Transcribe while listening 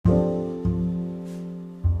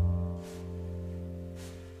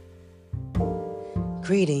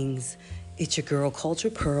Greetings, it's your girl Culture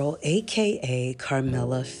Pearl, aka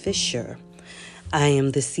Carmela Fisher. I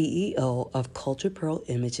am the CEO of Culture Pearl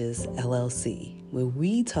Images LLC, where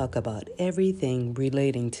we talk about everything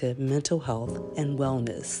relating to mental health and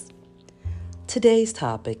wellness. Today's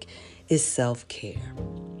topic is self-care.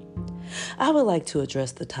 I would like to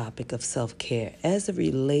address the topic of self-care as it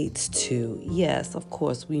relates to, yes, of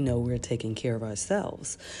course, we know we're taking care of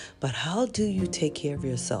ourselves, but how do you take care of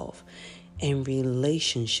yourself in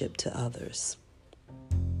relationship to others?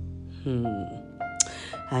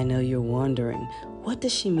 I know you're wondering, what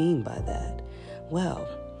does she mean by that? Well,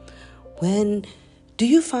 do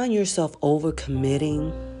you find yourself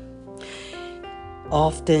overcommitting,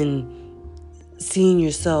 often seeing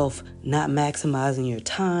yourself not maximizing your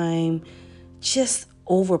time, just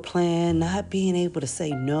overplan, not being able to say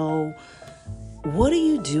no? What do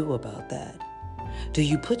you do about that? Do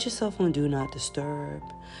you put yourself on Do Not Disturb?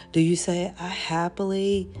 Do you say, I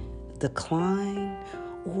happily decline?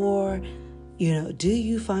 Or, do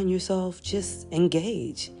you find yourself just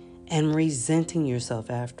engaged and resenting yourself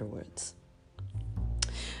afterwards?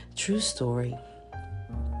 True story.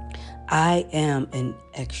 I am an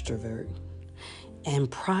extrovert. And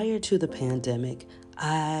prior to the pandemic,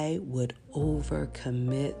 I would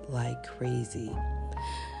overcommit like crazy.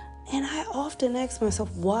 And I often ask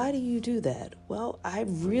myself, why do you do that? Well, I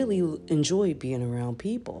really enjoy being around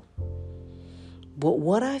people. But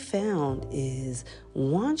what I found is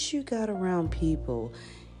once you got around people,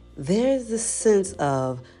 there's this sense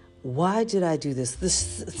of, why did I do this? This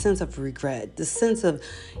sense of regret, this sense of,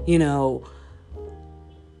 you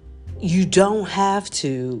don't have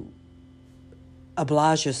to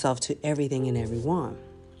oblige yourself to everything and everyone.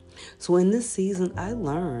 So in this season, I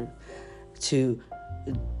learned to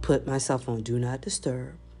put myself on Do Not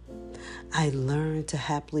Disturb. I learned to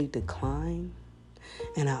happily decline.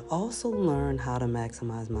 And I also learned how to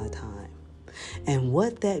maximize my time. And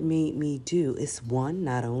what that made me do is, one,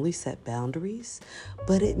 not only set boundaries,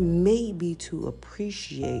 but it made me to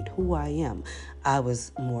appreciate who I am. I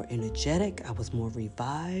was more energetic, I was more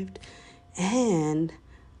revived, and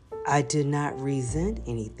I did not resent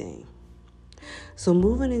anything. So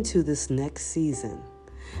moving into this next season,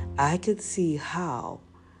 I could see how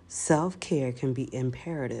self-care can be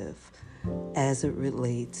imperative as it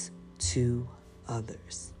relates to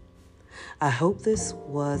others. I hope this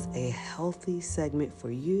was a healthy segment for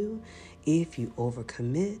you. If you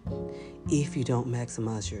overcommit, if you don't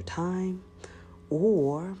maximize your time,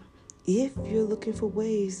 or if you're looking for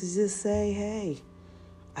ways to just say, hey,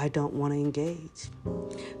 I don't want to engage.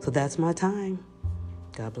 So that's my time.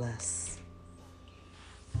 God bless.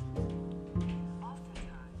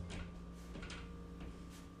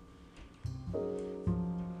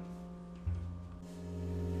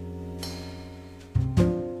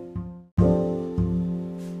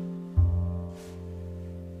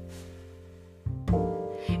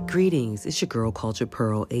 Greetings, it's your girl Culture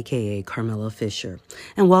Pearl, aka Carmela Fisher,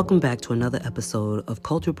 and welcome back to another episode of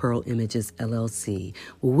Culture Pearl Images LLC,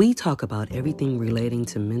 where we talk about everything relating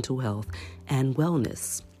to mental health and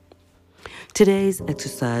wellness. Today's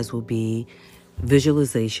exercise will be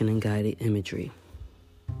visualization and guided imagery.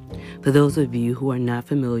 For those of you who are not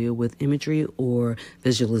familiar with imagery or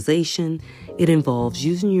visualization, it involves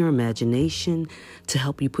using your imagination to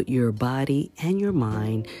help you put your body and your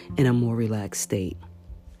mind in a more relaxed state.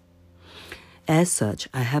 As such,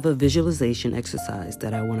 I have a visualization exercise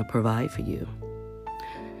that I want to provide for you.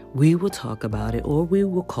 We will talk about it, or we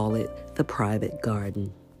will call it the private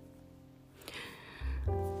garden.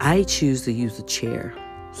 I choose to use a chair.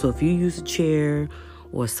 So if you use a chair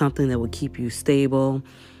or something that will keep you stable,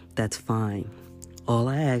 that's fine. All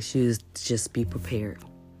I ask you is to just be prepared.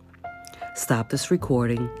 Stop this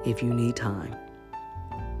recording if you need time.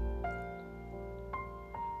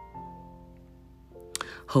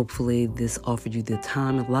 Hopefully this offered you the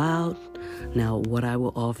time allowed. Now, what I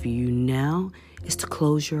will offer you now is to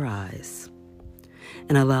close your eyes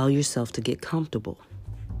and allow yourself to get comfortable.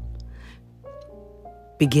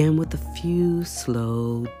 Begin with a few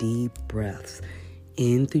slow, deep breaths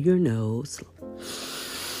in through your nose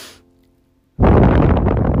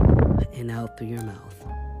and out through your mouth.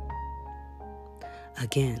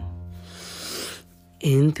 Again,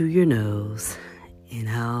 in through your nose and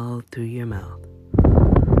out through your mouth.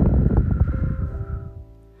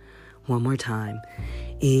 One more time.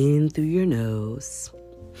 In through your nose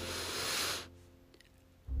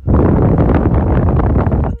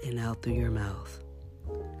and out through your mouth.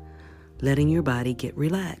 Letting your body get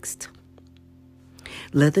relaxed.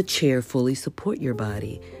 Let the chair fully support your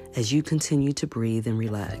body as you continue to breathe and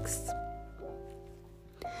relax.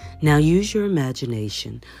 Now use your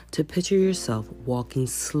imagination to picture yourself walking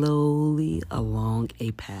slowly along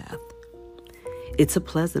a path. It's a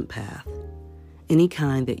pleasant path, any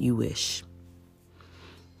kind that you wish.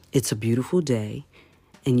 It's a beautiful day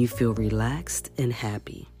and you feel relaxed and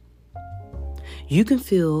happy. You can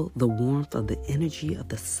feel the warmth of the energy of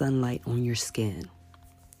the sunlight on your skin.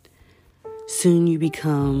 Soon you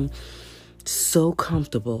become so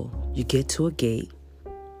comfortable, you get to a gate,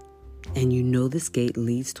 and you know this gate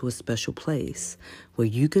leads to a special place where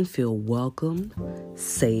you can feel welcomed,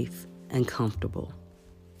 safe, and comfortable.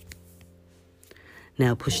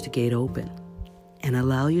 Now push the gate open and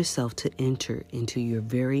allow yourself to enter into your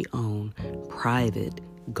very own private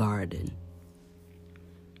garden.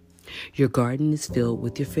 Your garden is filled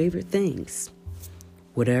with your favorite things,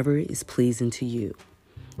 whatever is pleasing to you.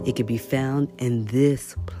 It can be found in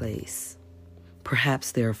this place.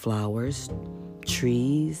 Perhaps there are flowers,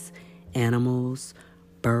 trees, animals,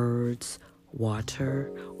 birds,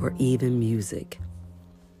 water, or even music.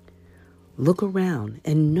 Look around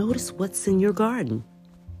and notice what's in your garden.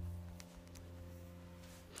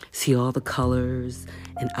 See all the colors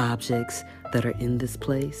and objects that are in this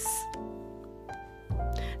place?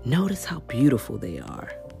 Notice how beautiful they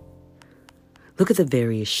are. Look at the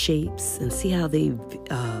various shapes and see how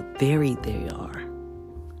varied they are.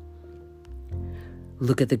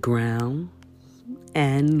 Look at the ground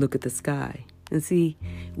and look at the sky and see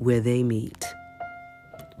where they meet.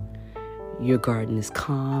 Your garden is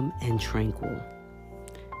calm and tranquil.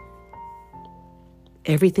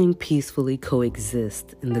 Everything peacefully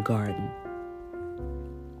coexists in the garden.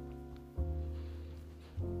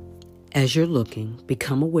 As you're looking,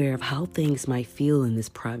 become aware of how things might feel in this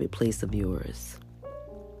private place of yours.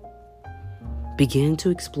 Begin to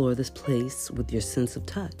explore this place with your sense of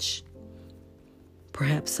touch.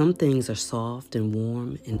 Perhaps some things are soft and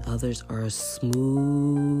warm and others are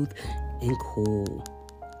smooth and cool.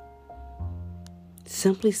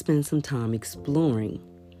 Simply spend some time exploring,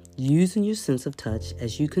 using your sense of touch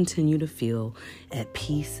as you continue to feel at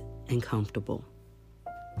peace and comfortable.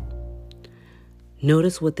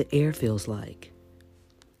 Notice what the air feels like.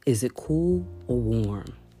 Is it cool or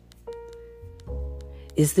warm?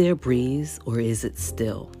 Is there a breeze or is it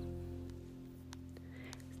still?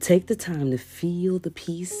 Take the time to feel the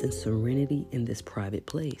peace and serenity in this private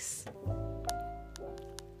place.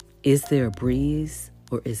 Is there a breeze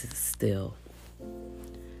or is it still?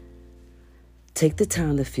 Take the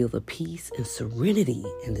time to feel the peace and serenity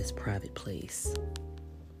in this private place.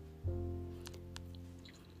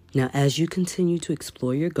 Now, as you continue to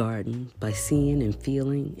explore your garden by seeing and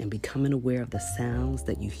feeling and becoming aware of the sounds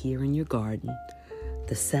that you hear in your garden,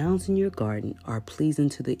 the sounds in your garden are pleasing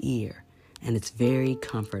to the ear and it's very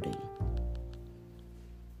comforting.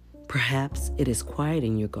 Perhaps it is quiet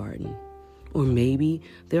in your garden, or maybe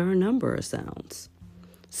there are a number of sounds.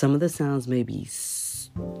 Some of the sounds may be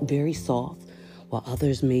very soft, while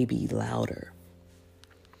others may be louder.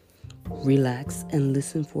 Relax and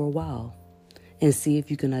listen for a while and see if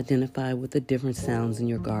you can identify with the different sounds in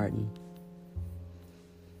your garden.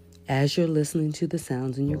 As you're listening to the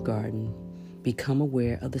sounds in your garden, become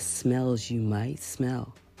aware of the smells you might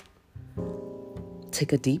smell.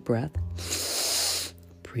 Take a deep breath,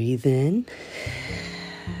 breathe in,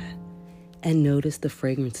 and notice the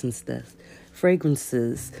fragrances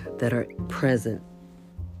that are present.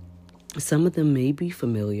 Some of them may be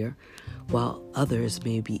familiar, while others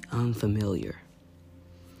may be unfamiliar.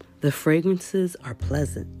 The fragrances are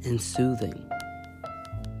pleasant and soothing.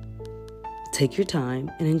 Take your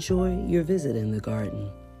time and enjoy your visit in the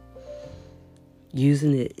garden,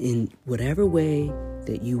 using it in whatever way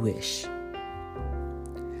that you wish.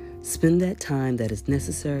 Spend that time that is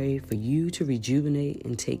necessary for you to rejuvenate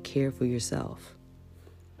and take care for yourself.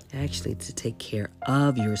 Actually, to take care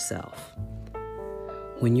of yourself.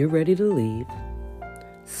 When you're ready to leave,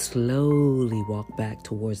 slowly walk back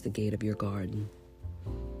towards the gate of your garden.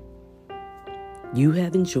 You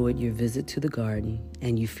have enjoyed your visit to the garden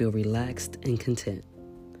and you feel relaxed and content.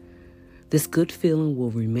 This good feeling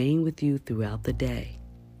will remain with you throughout the day.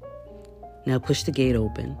 Now push the gate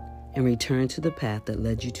open and return to the path that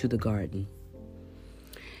led you to the garden.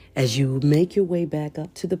 As you make your way back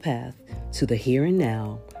up to the path, to the here and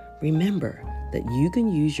now, remember that you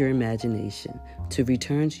can use your imagination to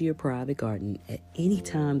return to your private garden at any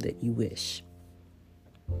time that you wish.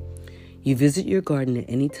 You visit your garden at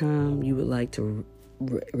any time you would like to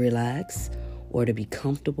relax or to be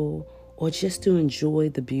comfortable or just to enjoy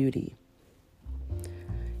the beauty.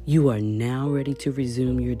 You are now ready to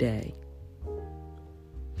resume your day.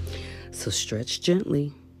 So stretch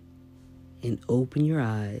gently and open your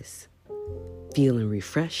eyes, feeling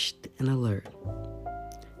refreshed and alert.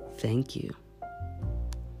 Thank you.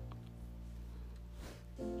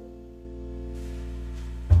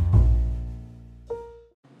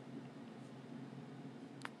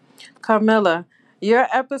 Carmilla, your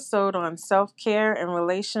episode on self care and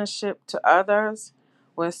relationship to others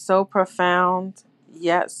was so profound,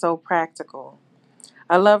 yet so practical.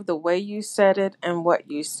 I love the way you said it and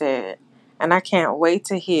what you said, and I can't wait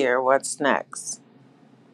to hear what's next.